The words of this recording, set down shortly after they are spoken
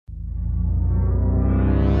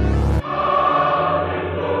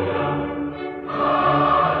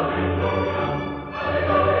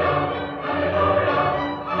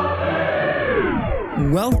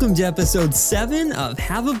Welcome to episode 7 of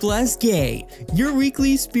Have a Blessed Gay, your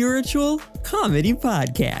weekly spiritual comedy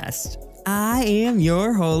podcast. I am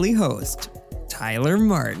your holy host, Tyler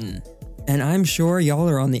Martin. And I'm sure y'all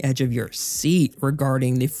are on the edge of your seat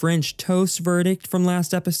regarding the French toast verdict from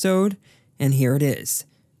last episode. And here it is.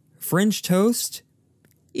 French toast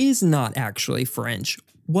is not actually French.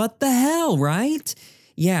 What the hell, right?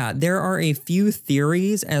 Yeah, there are a few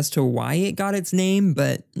theories as to why it got its name,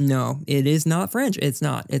 but no, it is not French. It's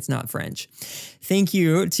not French. Thank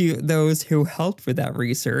you to those who helped with that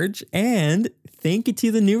research, and thank you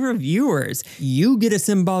to the new reviewers. You get a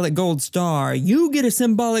symbolic gold star. You get a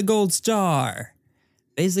symbolic gold star.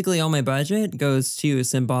 Basically, all my budget goes to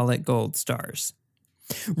symbolic gold stars.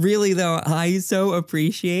 Really, though, I so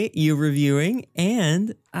appreciate you reviewing,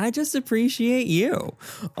 and I just appreciate you.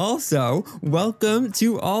 Also, welcome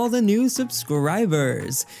to all the new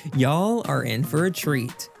subscribers. Y'all are in for a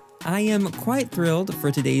treat. I am quite thrilled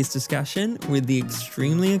for today's discussion with the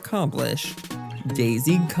extremely accomplished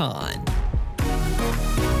Daisy Khan.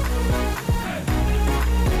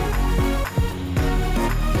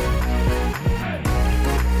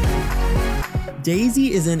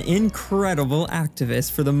 Daisy is an incredible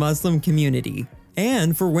activist for the Muslim community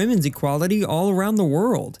and for women's equality all around the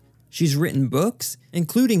world. She's written books,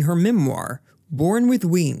 including her memoir, Born with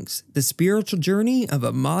Wings: The Spiritual Journey of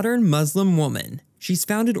a Modern Muslim Woman. She's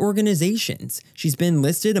founded organizations. She's been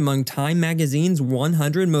listed among Time Magazine's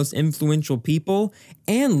 100 Most Influential People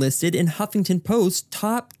and listed in Huffington Post's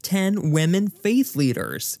Top 10 Women Faith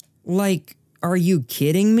Leaders. Like, are you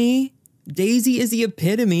kidding me? Daisy is the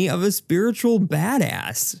epitome of a spiritual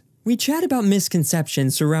badass. We chat about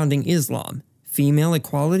misconceptions surrounding Islam, female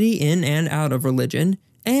equality in and out of religion,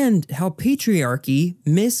 and how patriarchy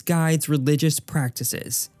misguides religious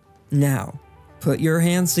practices. Now, put your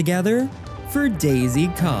hands together for Daisy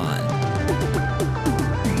Khan.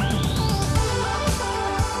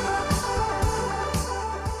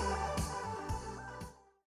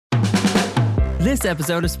 This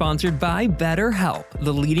episode is sponsored by BetterHelp,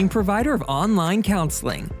 the leading provider of online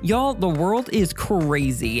counseling. Y'all, the world is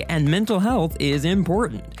crazy and mental health is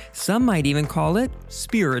important. Some might even call it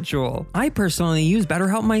spiritual. I personally use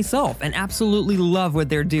BetterHelp myself and absolutely love what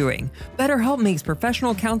they're doing. BetterHelp makes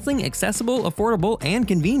professional counseling accessible, affordable, and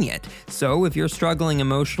convenient. So if you're struggling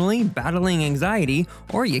emotionally, battling anxiety,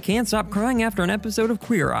 or you can't stop crying after an episode of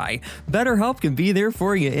Queer Eye, BetterHelp can be there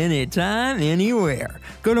for you anytime, anywhere.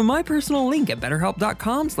 Go to my personal link at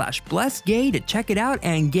BetterHelp.com/blessedgay to check it out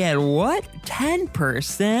and get what?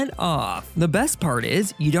 10% off. The best part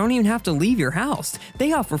is, you don't even have to leave your house.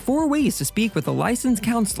 They offer 4 ways to speak with a licensed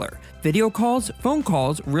counselor: video calls, phone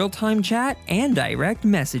calls, real-time chat, and direct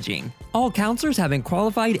messaging. All counselors have been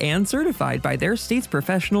qualified and certified by their state's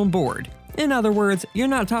professional board. In other words, you're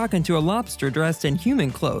not talking to a lobster dressed in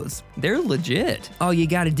human clothes. They're legit. All you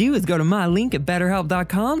gotta do is go to my link at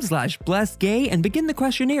betterhelp.com/blessedgay and begin the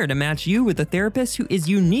questionnaire to match you with a therapist who is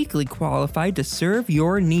uniquely qualified to serve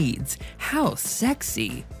your needs. How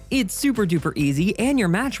sexy. It's super duper easy and you're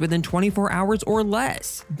matched within 24 hours or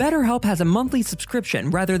less. BetterHelp has a monthly subscription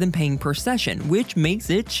rather than paying per session, which makes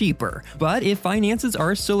it cheaper. But if finances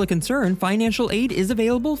are still a concern, financial aid is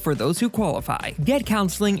available for those who qualify. Get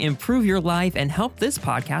counseling, improve your life, and help this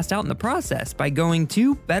podcast out in the process by going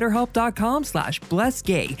to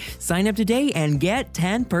betterhelp.com/blessedgay. Sign up today and get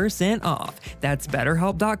 10% off. That's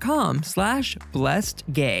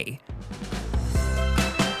betterhelp.com/blessedgay.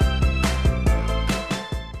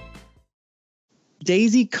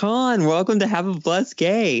 Daisy Khan, welcome to Have a Blessed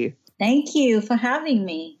Gay. Thank you for having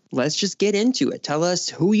me. Let's just get into it. Tell us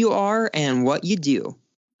who you are and what you do.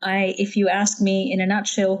 If you ask me in a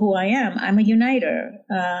nutshell who I am, I'm a uniter.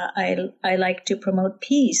 I like to promote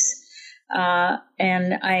peace.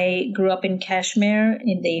 And I grew up in Kashmir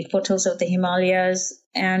in the foothills of the Himalayas.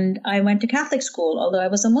 And I went to Catholic school, although I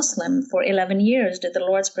was a Muslim for 11 years, did the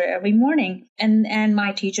Lord's Prayer every morning. And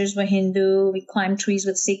my teachers were Hindu. We climbed trees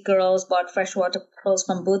with Sikh girls, bought freshwater pearls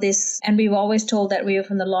from Buddhists. And we were always told that we were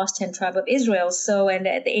from the Lost 10 tribe of Israel. So, and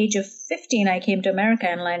at the age of 15, I came to America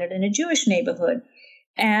and landed in a Jewish neighborhood.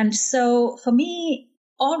 And so for me,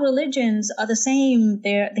 all religions are the same.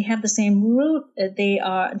 They have the same root. They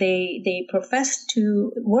profess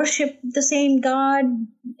to worship the same God.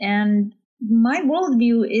 And my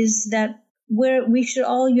worldview is that we should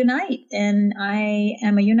all unite, and I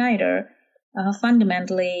am a uniter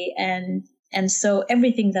fundamentally, and so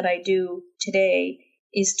everything that I do today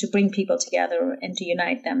is to bring people together and to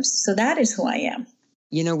unite them. So that is who I am.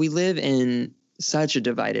 You know, we live in such a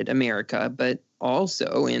divided America, but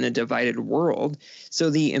also in a divided world. So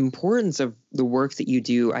the importance of the work that you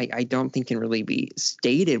do, I don't think can really be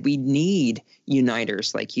stated. We need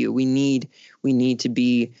uniters like you. We need to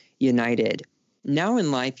be united. Now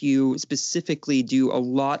in life, you specifically do a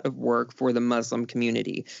lot of work for the Muslim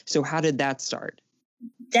community. So how did that start?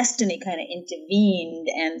 Destiny kind of intervened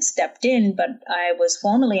and stepped in, but I was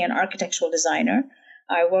formerly an architectural designer.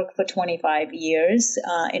 I worked for 25 years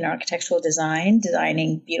in architectural design,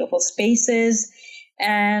 designing beautiful spaces.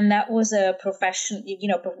 And that was a profession,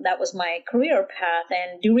 that was my career path.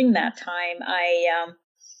 And during that time,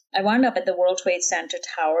 I wound up at the World Trade Center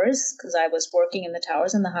towers because I was working in the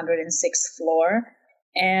towers on the 106th floor.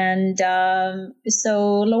 And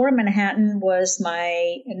so Lower Manhattan was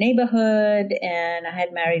my neighborhood, and I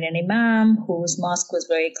had married an imam whose mosque was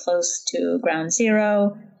very close to Ground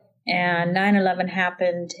Zero. And 9/11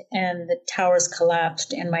 happened, and the towers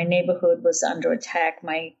collapsed, and my neighborhood was under attack.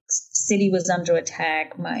 My city was under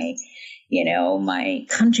attack. My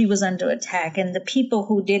country was under attack, and the people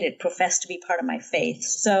who did it professed to be part of my faith.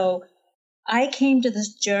 So I came to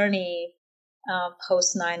this journey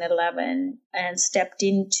post 9/11 and stepped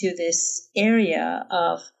into this area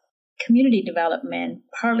of community development,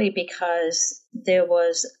 partly because there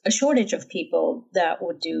was a shortage of people that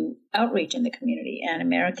would do outreach in the community, and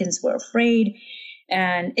Americans were afraid,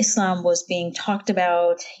 and Islam was being talked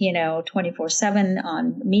about, 24/7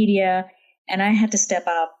 on media, and I had to step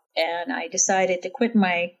up, and I decided to quit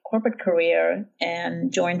my corporate career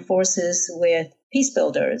and join forces with Peace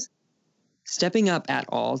Builders. Stepping up at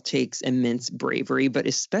all takes immense bravery, but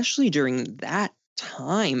especially during that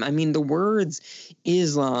time. I mean, the words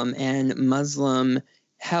Islam and Muslim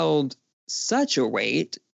held such a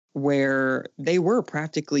weight where they were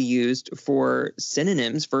practically used for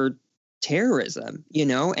synonyms for terrorism,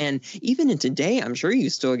 and even in today, I'm sure you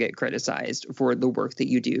still get criticized for the work that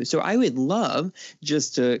you do. So I would love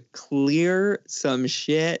just to clear some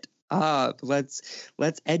shit up. Let's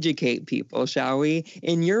educate people, shall we?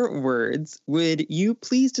 In your words, would you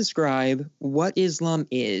please describe what Islam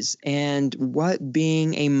is and what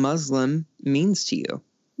being a Muslim means to you?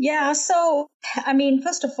 Yeah, so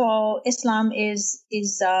first of all, Islam is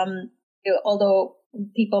although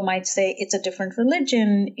people might say it's a different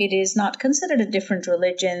religion, it is not considered a different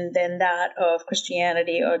religion than that of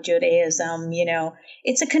Christianity or Judaism.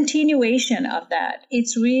 It's a continuation of that.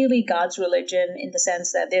 It's really God's religion in the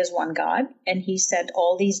sense that there's one God, and he sent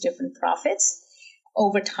all these different prophets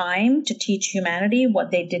over time to teach humanity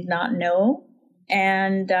what they did not know.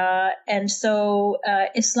 And so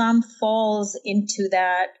Islam falls into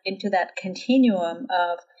that continuum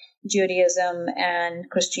of Judaism and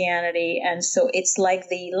Christianity, and so it's like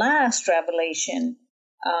the last revelation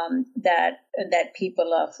that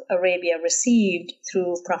people of Arabia received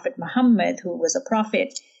through Prophet Muhammad, who was a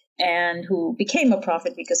prophet and who became a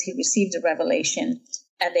prophet because he received a revelation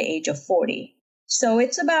at the age of 40. So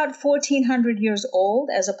it's about 1,400 years old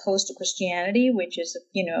as opposed to Christianity, which is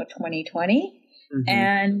 2020. Mm-hmm.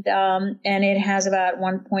 And it has about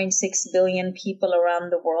 1.6 billion people around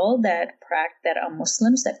the world that are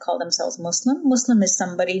Muslims, that call themselves Muslim. Muslim is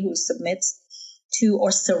somebody who submits to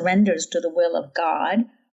or surrenders to the will of God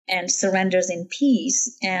and surrenders in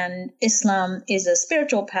peace. And Islam is a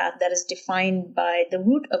spiritual path that is defined by the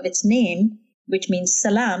root of its name, which means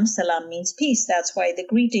salam. Salam means peace. That's why the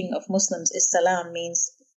greeting of Muslims is salam,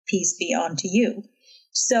 means peace be unto you.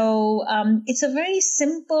 So it's a very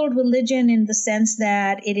simple religion in the sense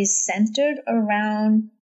that it is centered around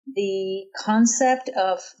the concept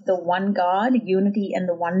of the one God, unity and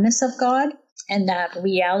the oneness of God. And that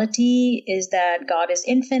reality is that God is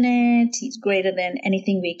infinite. He's greater than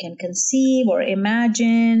anything we can conceive or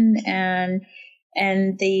imagine. And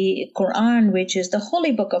the Quran, which is the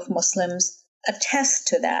holy book of Muslims, attests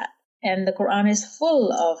to that. And the Quran is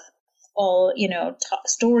full of all,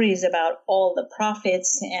 stories about all the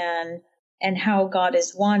prophets and how God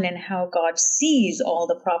is one and how God sees all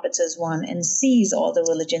the prophets as one and sees all the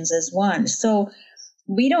religions as one. So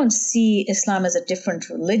we don't see Islam as a different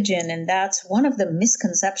religion, and that's one of the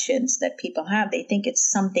misconceptions that people have. They think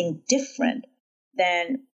it's something different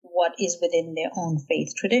than what is within their own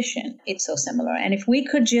faith tradition. It's so similar. And if we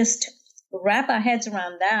could just wrap our heads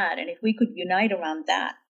around that, and if we could unite around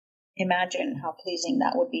that, imagine how pleasing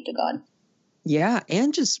that would be to God. Yeah,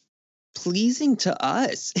 and just pleasing to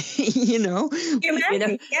us,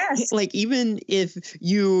 Humanity, yes. Like, even if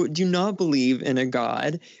you do not believe in a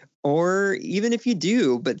God, Or even if you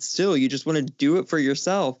do, but still you just want to do it for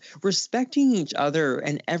yourself, respecting each other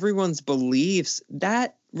and everyone's beliefs,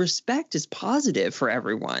 that respect is positive for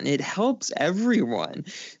everyone. It helps everyone.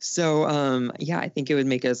 So, yeah, I think it would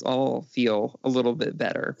make us all feel a little bit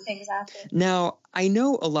better. Exactly. Now, I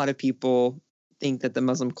know a lot of people think that the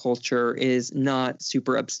Muslim culture is not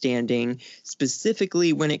super upstanding,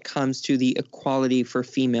 specifically when it comes to the equality for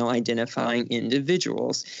female identifying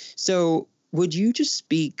individuals. So, would you just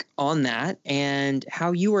speak on that and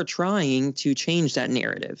how you are trying to change that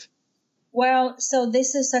narrative? Well, so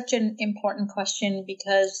this is such an important question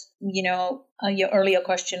because, your earlier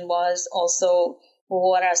question was also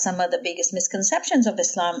what are some of the biggest misconceptions of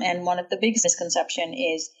Islam? And one of the biggest misconception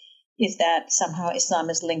is that somehow Islam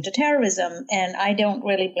is linked to terrorism. And I don't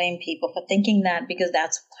really blame people for thinking that because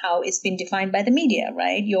that's how it's been defined by the media,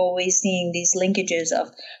 right? You're always seeing these linkages of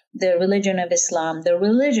the religion of Islam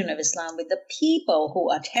with the people who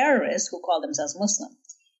are terrorists who call themselves Muslim.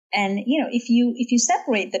 And if you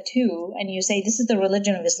separate the two and you say this is the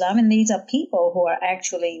religion of Islam and these are people who are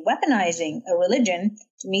actually weaponizing a religion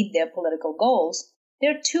to meet their political goals,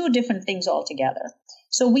 they're two different things altogether.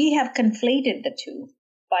 So we have conflated the two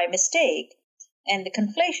by mistake, and the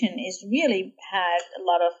conflation is really had a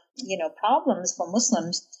lot of problems for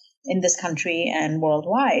Muslims in this country and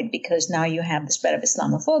worldwide, because now you have the spread of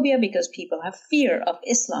Islamophobia because people have fear of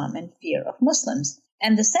Islam and fear of Muslims.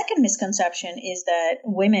 And the second misconception is that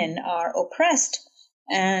women are oppressed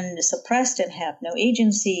and suppressed and have no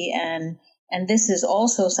agency. And this is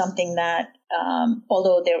also something that,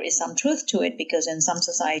 although there is some truth to it, because in some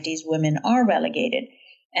societies women are relegated,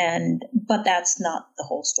 but that's not the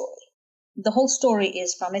whole story. The whole story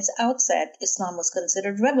is from its outset, Islam was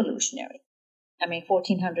considered revolutionary.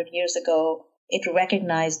 1400 years ago, it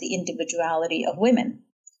recognized the individuality of women.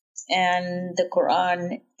 And the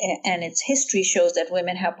Quran and its history shows that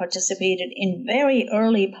women have participated in very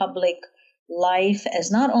early public life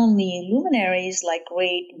as not only luminaries, like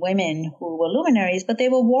great women who were luminaries, but they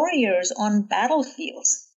were warriors on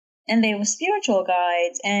battlefields. And they were spiritual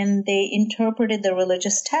guides, and they interpreted the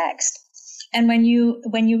religious text. And when you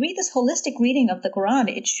read this holistic reading of the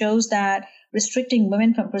Quran, it shows that restricting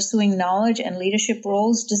women from pursuing knowledge and leadership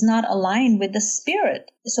roles does not align with the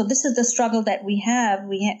spirit. So this is the struggle that we have.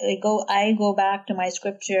 I go back to my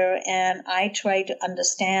scripture and I try to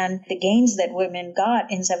understand the gains that women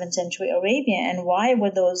got in 7th century Arabia and why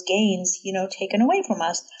were those gains, taken away from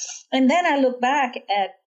us. And then I look back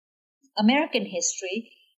at American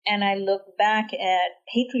history and I look back at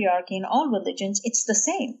patriarchy in all religions. It's the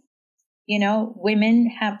same. Women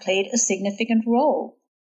have played a significant role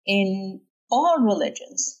in all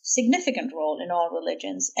religions,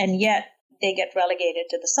 and yet they get relegated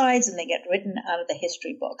to the sides and they get written out of the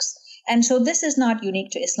history books. And so this is not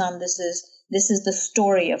unique to Islam. This is the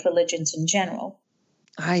story of religions in general.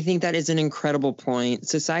 I think that is an incredible point.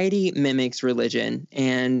 Society mimics religion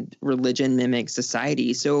and religion mimics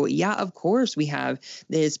society. So yeah, of course we have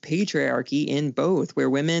this patriarchy in both, where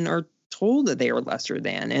women are told that they are lesser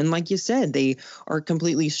than, and like you said, they are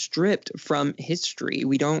completely stripped from history.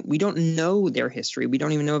 We don't know their history. We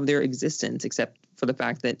don't even know of their existence, except for the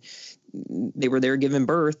fact that they were there given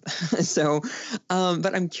birth. So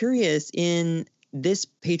but I'm curious, in this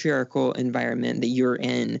patriarchal environment that you're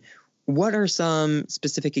in, what are some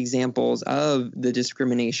specific examples of the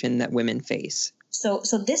discrimination that women face? So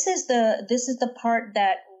this is the part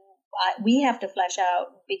that we have to flesh out,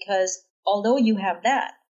 because although you have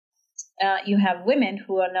that, you have women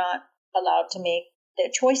who are not allowed to make their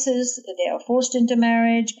choices. They are forced into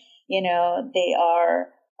marriage. They are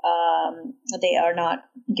not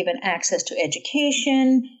given access to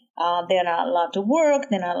education. They're not allowed to work.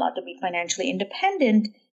 They're not allowed to be financially independent.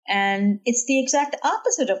 And it's the exact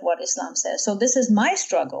opposite of what Islam says. So this is my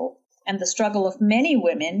struggle and the struggle of many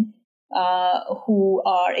women who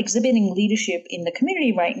are exhibiting leadership in the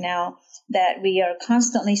community right now, that we are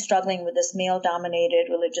constantly struggling with this male-dominated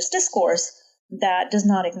religious discourse that does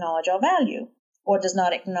not acknowledge our value or does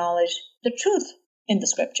not acknowledge the truth in the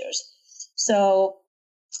scriptures. So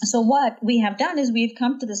what we have done is we've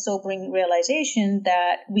come to the sobering realization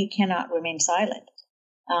that we cannot remain silent,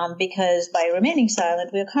 because by remaining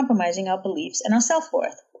silent, we are compromising our beliefs and our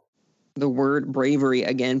self-worth. The word bravery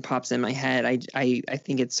again pops in my head. I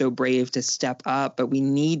think it's so brave to step up, but we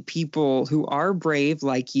need people who are brave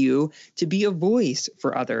like you to be a voice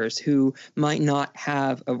for others who might not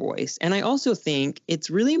have a voice. And I also think it's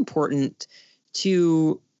really important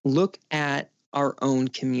to look at our own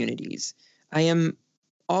communities. I am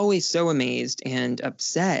always so amazed and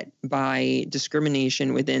upset by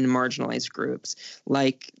discrimination within marginalized groups,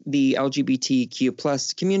 like the LGBTQ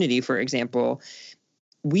plus community, for example.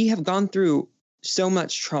 we have gone through so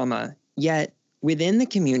much trauma, yet within the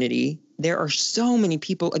community, there are so many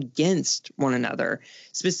people against one another,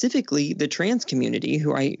 specifically the trans community,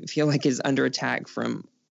 who I feel like is under attack from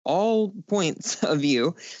all points of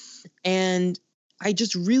view. And I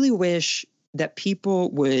just really wish that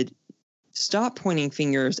people would stop pointing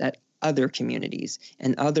fingers at other communities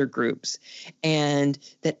and other groups, and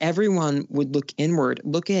that everyone would look inward,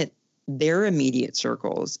 look at their immediate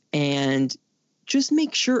circles, and just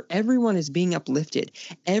make sure everyone is being uplifted.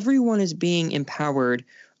 Everyone is being empowered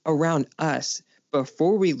around us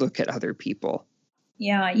before we look at other people.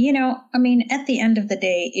 Yeah, at the end of the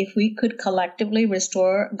day, if we could collectively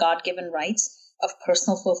restore God-given rights of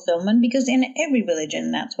personal fulfillment, because in every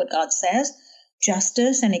religion, that's what God says,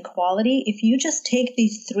 justice and equality, if you just take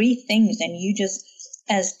these three things and you just,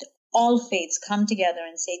 as all faiths come together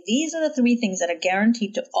and say, these are the three things that are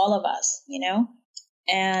guaranteed to all of us,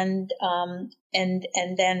 and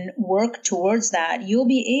then work towards that, you'll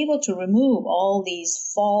be able to remove all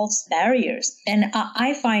these false barriers. And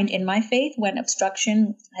I find in my faith, when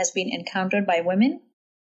obstruction has been encountered by women,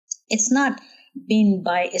 it's not been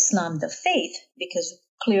by Islam, the faith, because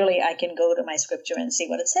clearly I can go to my scripture and see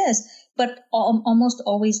what it says, but almost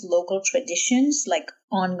always local traditions, like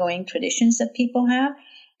ongoing traditions that people have,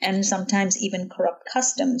 and sometimes even corrupt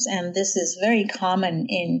customs. And this is very common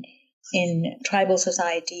in tribal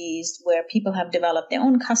societies where people have developed their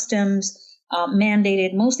own customs,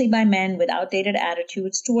 mandated mostly by men with outdated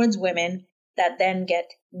attitudes towards women, that then get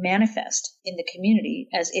manifest in the community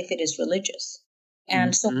as if it is religious.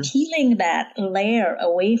 And so peeling that layer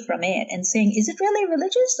away from it and saying, is it really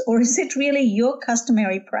religious, or is it really your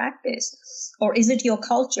customary practice, or is it your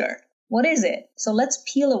culture? What is it? So let's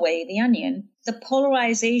peel away the onion. The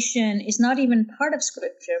polarization is not even part of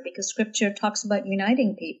Scripture, because Scripture talks about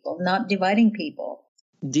uniting people, not dividing people.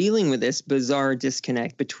 Dealing with this bizarre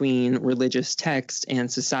disconnect between religious text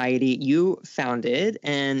and society, you founded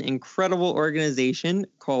an incredible organization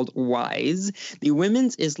called WISE, the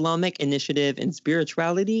Women's Islamic Initiative in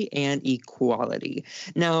Spirituality and Equality.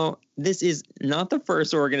 Now, this is not the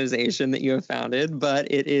first organization that you have founded,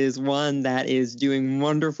 but it is one that is doing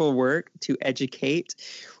wonderful work to educate.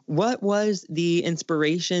 What was the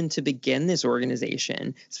inspiration to begin this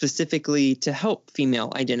organization, specifically to help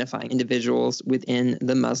female identifying individuals within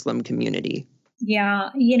the Muslim community? Yeah,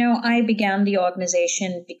 I began the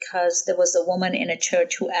organization because there was a woman in a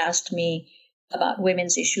church who asked me about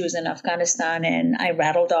women's issues in Afghanistan, and I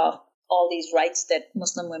rattled off all these rights that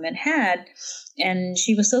Muslim women had. And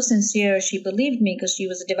she was so sincere. She believed me because she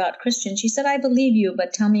was a devout Christian. She said, I believe you,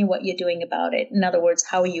 but tell me what you're doing about it. In other words,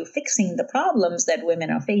 how are you fixing the problems that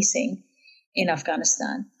women are facing in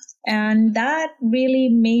Afghanistan? And that really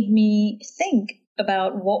made me think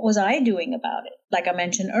about what was I doing about it. Like I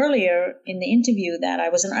mentioned earlier in the interview, that I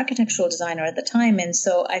was an architectural designer at the time. And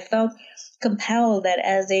so I felt compelled that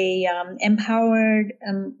as a empowered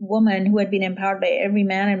woman who had been empowered by every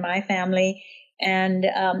man in my family, and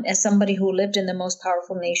as somebody who lived in the most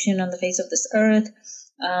powerful nation on the face of this earth,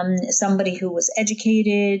 somebody who was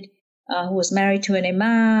educated, who was married to an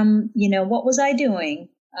imam, what was I doing?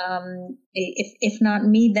 If not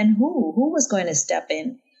me, then who? Who was going to step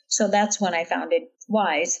in? So that's when I founded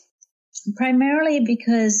WISE. Primarily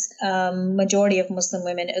because majority of Muslim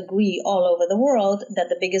women agree all over the world that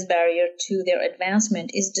the biggest barrier to their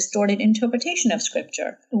advancement is distorted interpretation of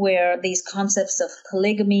Scripture, where these concepts of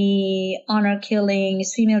polygamy, honor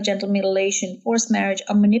killings, female genital mutilation, forced marriage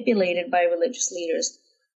are manipulated by religious leaders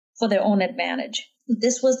for their own advantage.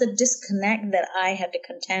 This was the disconnect that I had to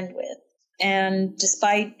contend with. And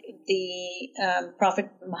despite the Prophet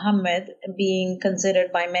Muhammad being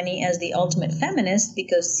considered by many as the ultimate feminist,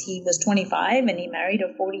 because he was 25 and he married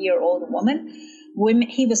a 40-year-old woman,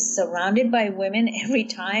 he was surrounded by women every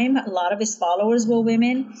time. A lot of his followers were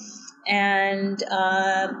women. And,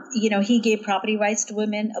 he gave property rights to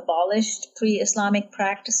women, abolished pre-Islamic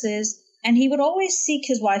practices, and he would always seek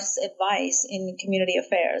his wife's advice in community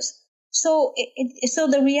affairs. So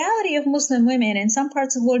the reality of Muslim women in some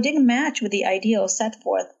parts of the world didn't match with the ideal set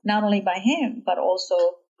forth, not only by him, but also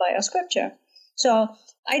by our Scripture. So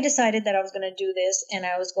I decided that I was going to do this, and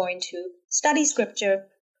I was going to study Scripture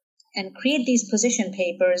and create these position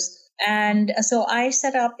papers. And so I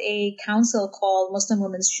set up a council called Muslim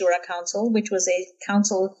Women's Shura Council, which was a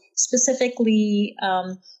council specifically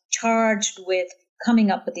charged with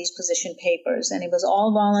coming up with these position papers. And it was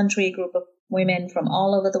all voluntary group of women from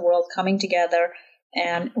all over the world coming together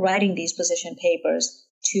and writing these position papers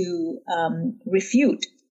to refute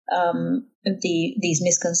these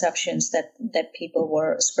misconceptions that people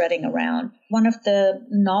were spreading around. One of the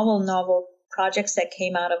novel projects that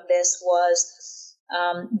came out of this was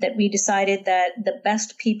that we decided that the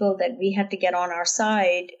best people that we had to get on our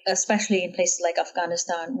side, especially in places like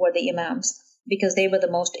Afghanistan, were the imams, because they were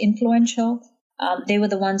the most influential. They were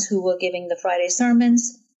the ones who were giving the Friday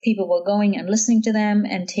sermons. People were going and listening to them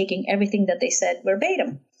and taking everything that they said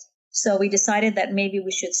verbatim. So we decided that maybe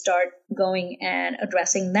we should start going and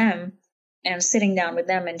addressing them and sitting down with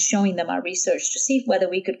them and showing them our research to see whether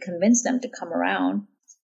we could convince them to come around.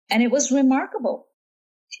 And it was remarkable.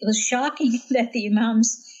 It was shocking that the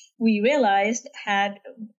imams, we realized, had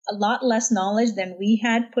a lot less knowledge than we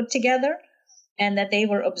had put together, and that they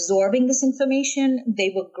were absorbing this information.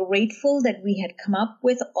 They were grateful that we had come up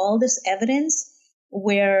with all this evidence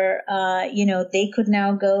where, they could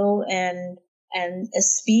now go and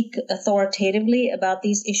speak authoritatively about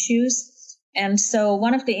these issues. And so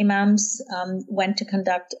one of the imams went to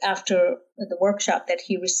conduct, after the workshop that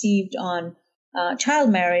he received on child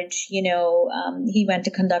marriage, he went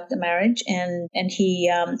to conduct a marriage, and he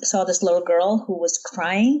saw this little girl who was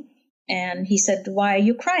crying. And he said, "Why are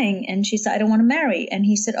you crying?" And she said, "I don't want to marry." And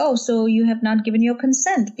he said, "Oh, so you have not given your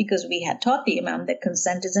consent," because we had taught the imam that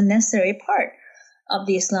consent is a necessary part of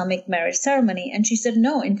the Islamic marriage ceremony. And she said,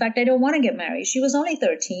 "No, in fact, I don't want to get married." She was only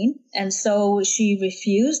 13. And so she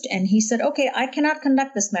refused. And he said, "Okay, I cannot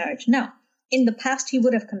conduct this marriage." Now, in the past, he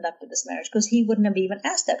would have conducted this marriage because he wouldn't have even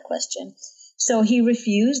asked that question. So he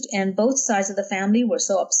refused. And both sides of the family were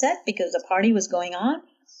so upset because the party was going on.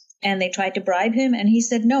 And they tried to bribe him. And he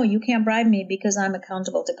said, "No, you can't bribe me because I'm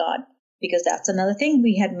accountable to God." Because that's another thing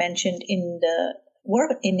we had mentioned in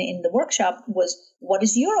the workshop was, what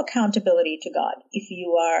is your accountability to God? If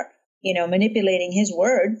you are, manipulating his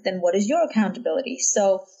word, then what is your accountability?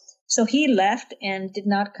 So he left and did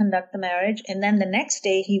not conduct the marriage. And then the next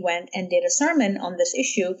day he went and did a sermon on this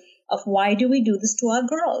issue of, why do we do this to our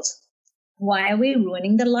girls? Why are we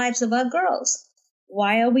ruining the lives of our girls?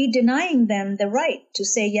 Why are we denying them the right to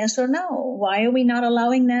say yes or no? Why are we not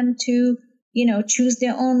allowing them to, choose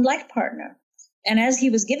their own life partner? And as he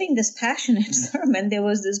was giving this passionate sermon, there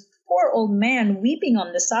was this poor old man weeping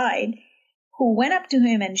on the side who went up to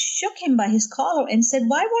him and shook him by his collar and said,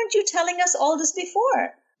 "Why weren't you telling us all this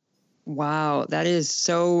before?" Wow, that is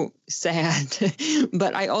so sad.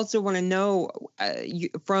 But I also want to know,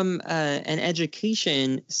 from an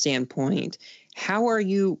education standpoint, how are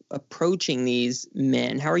you approaching these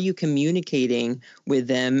men? How are you communicating with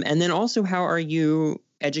them? And then also, how are you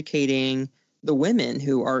educating the women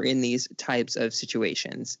who are in these types of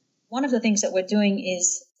situations? One of the things that we're doing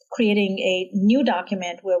is creating a new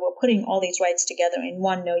document where we're putting all these rights together in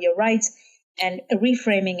one, Know Your Rights, and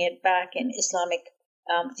reframing it back in Islamic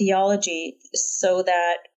theology so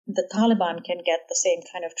that the Taliban can get the same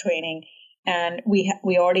kind of training. And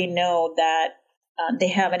we already know that they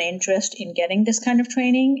have an interest in getting this kind of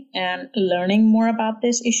training and learning more about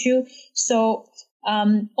this issue. So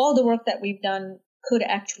all the work that we've done could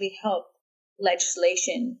actually help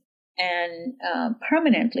legislation and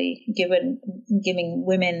permanently giving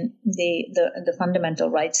women the fundamental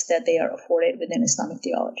rights that they are afforded within Islamic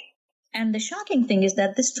theology. And the shocking thing is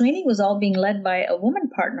that this training was all being led by a woman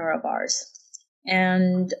partner of ours.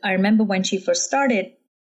 And I remember when she first started,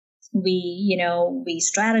 we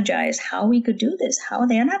strategized how we could do this, how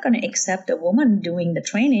they are not going to accept a woman doing the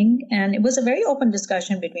training. And it was a very open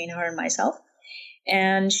discussion between her and myself.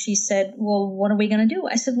 And she said, "Well, what are we going to do?"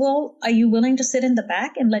 I said, "Well, are you willing to sit in the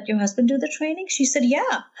back and let your husband do the training?" She said,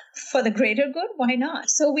 "Yeah, for the greater good, why not?"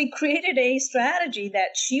 So we created a strategy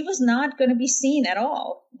that she was not going to be seen at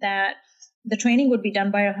all, that the training would be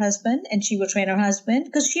done by her husband and she would train her husband,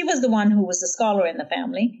 because she was the one who was the scholar in the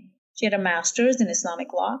family. She had a master's in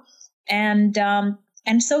Islamic law. And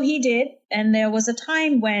so he did. And there was a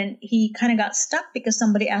time when he kind of got stuck because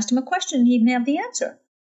somebody asked him a question and he didn't have the answer.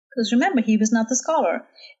 Because remember, he was not the scholar.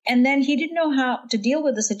 And then he didn't know how to deal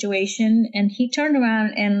with the situation. And he turned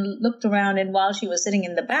around and looked around. And while she was sitting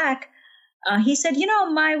in the back, he said,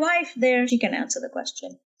 "My wife there, she can answer the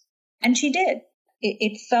question." And she did.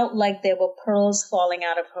 It felt like there were pearls falling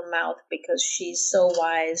out of her mouth because she's so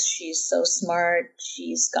wise. She's so smart.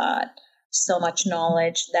 She's got so much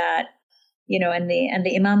knowledge that, and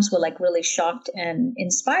the imams were like really shocked and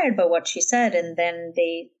inspired by what she said. And then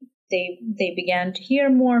they began to hear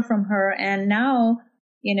more from her. And now,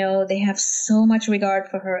 they have so much regard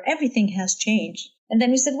for her. Everything has changed. And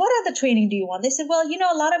then we said, "What other training do you want?" They said, "Well,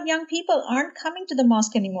 a lot of young people aren't coming to the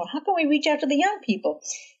mosque anymore. How can we reach out to the young people?"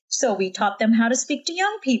 So we taught them how to speak to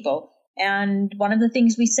young people. And one of the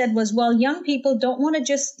things we said was, well, young people don't want to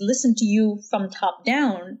just listen to you from top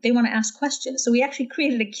down. They want to ask questions. So we actually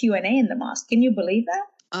created a Q&A in the mosque. Can you believe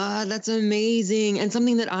that? That's amazing. And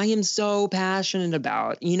something that I am so passionate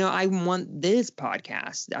about. I want this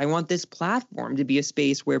podcast, I want this platform to be a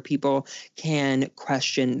space where people can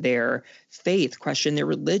question their faith, question their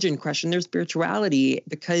religion, question their spirituality.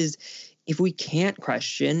 Because if we can't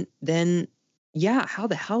question, then yeah, how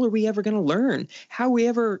the hell are we ever going to learn? How are we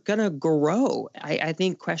ever going to grow? I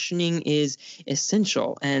think questioning is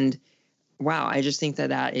essential. And wow, I just think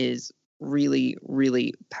that is really,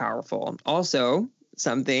 really powerful. Also,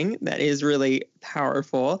 something that is really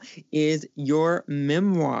powerful is your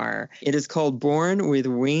memoir. It is called Born with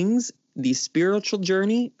Wings: The Spiritual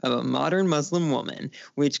Journey of a Modern Muslim Woman,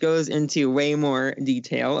 which goes into way more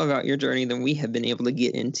detail about your journey than we have been able to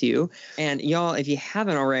get into. And y'all, if you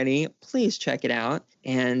haven't already, please check it out.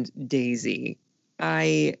 And Daisy,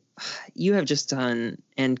 you have just done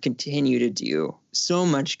and continue to do so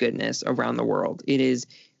much goodness around the world. It is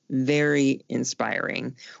very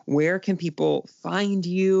inspiring. Where can people find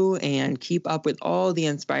you and keep up with all the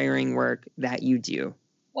inspiring work that you do?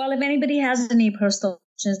 Well, if anybody has any personal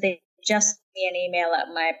questions, they just send me an email at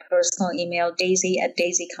my personal email,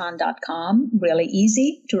 daisy@daisycon.com. Really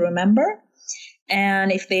easy to remember.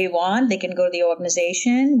 And if they want, they can go to the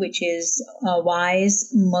organization, which is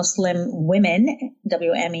Wise Muslim Women,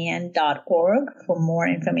 WMEN.org, for more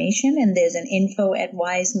information. And there's an info at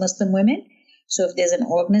Wise Muslim Women. So if there's an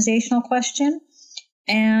organizational question.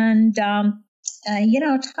 And, Tyler,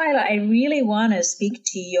 I really want to speak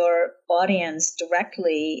to your audience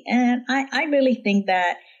directly. And I really think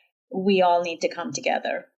that we all need to come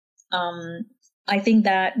together. I think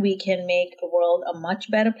that we can make the world a much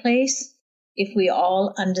better place if we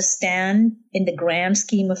all understand in the grand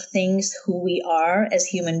scheme of things who we are as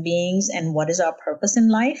human beings and what is our purpose in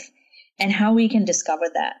life and how we can discover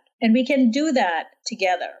that. And we can do that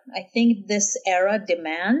together. I think this era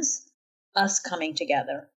demands us coming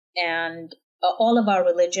together. And all of our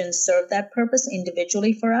religions serve that purpose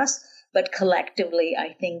individually for us, but collectively,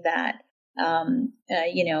 I think that,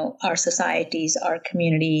 our societies, our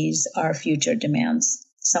communities, our future demands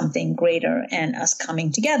something greater, and us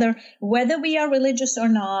coming together, whether we are religious or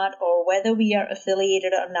not, or whether we are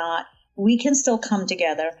affiliated or not, we can still come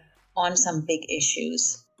together on some big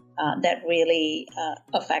issues that really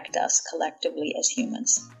affect us collectively as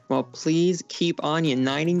humans. Well, please keep on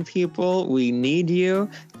uniting people. We need you.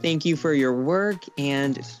 Thank you for your work,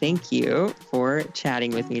 and thank you for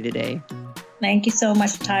chatting with me today. Thank you so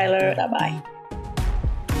much, Tyler. Bye-bye.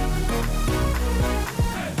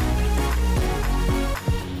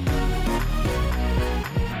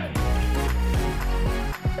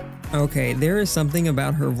 Okay, there is something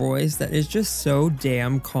about her voice that is just so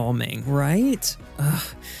damn calming, right?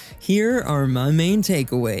 Here are my main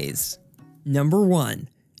takeaways. Number 1,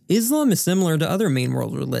 Islam is similar to other main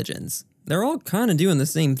world religions. They're all kind of doing the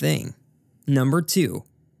same thing. Number 2,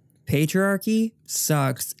 patriarchy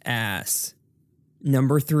sucks ass.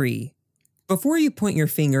 Number 3, before you point your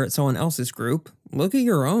finger at someone else's group, look at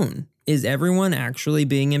your own. Is everyone actually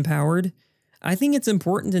being empowered? I think it's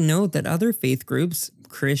important to note that other faith groups,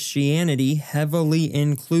 Christianity heavily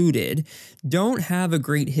included, don't have a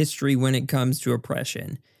great history when it comes to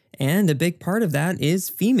oppression. And a big part of that is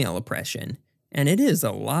female oppression. And it is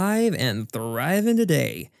alive and thriving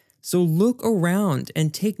today. So look around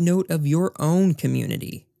and take note of your own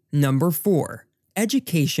community. Number 4,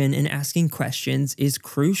 education and asking questions is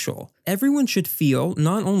crucial. Everyone should feel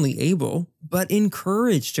not only able, but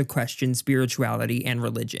encouraged to question spirituality and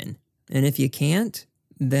religion. And if you can't,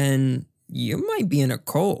 then you might be in a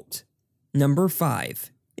cult. Number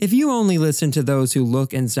 5, if you only listen to those who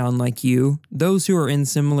look and sound like you, those who are in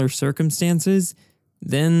similar circumstances,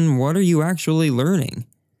 then what are you actually learning?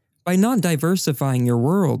 By not diversifying your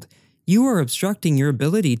world, you are obstructing your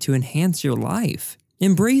ability to enhance your life.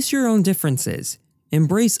 Embrace your own differences.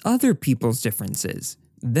 Embrace other people's differences.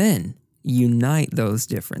 Then unite those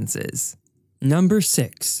differences. Number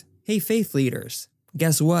 6, hey faith leaders,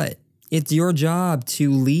 guess what? It's your job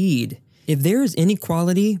to lead. If there is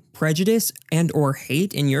inequality, prejudice, and or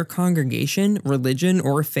hate in your congregation, religion,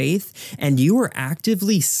 or faith, and you are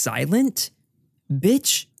actively silent,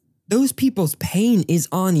 bitch, those people's pain is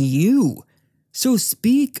on you. So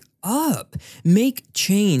speak up. Make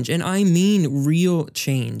change, and I mean real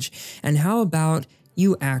change. And how about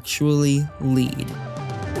you actually lead?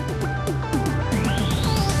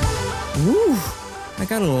 Woo! I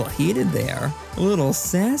got a little heated there. A little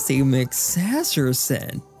sassy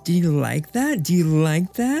McSasserson. Do you like that? Do you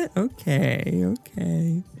like that? Okay.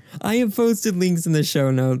 I have posted links in the show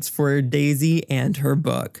notes for Daisy and her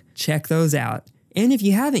book. Check those out. And if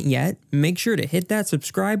you haven't yet, make sure to hit that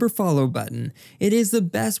subscribe or follow button. It is the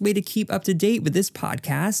best way to keep up to date with this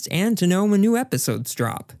podcast and to know when new episodes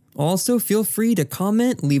drop. Also, feel free to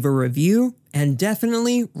comment, leave a review, and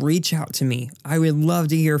definitely reach out to me. I would love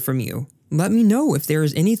to hear from you. Let me know if there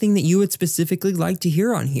is anything that you would specifically like to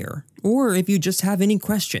hear on here, or if you just have any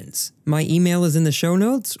questions. My email is in the show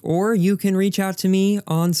notes, or you can reach out to me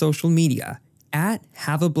on social media at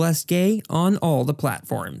HaveABlessedGay on all the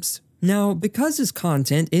platforms. Now, because this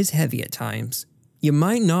content is heavy at times, you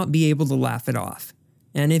might not be able to laugh it off.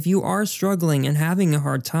 And if you are struggling and having a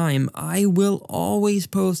hard time, I will always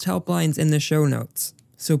post helplines in the show notes.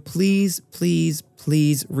 So please, please,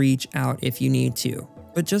 please reach out if you need to.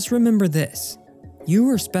 But just remember this: you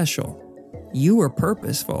are special, you are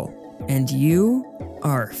purposeful, and you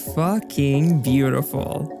are fucking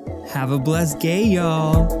beautiful. Have a blessed day,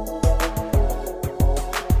 y'all.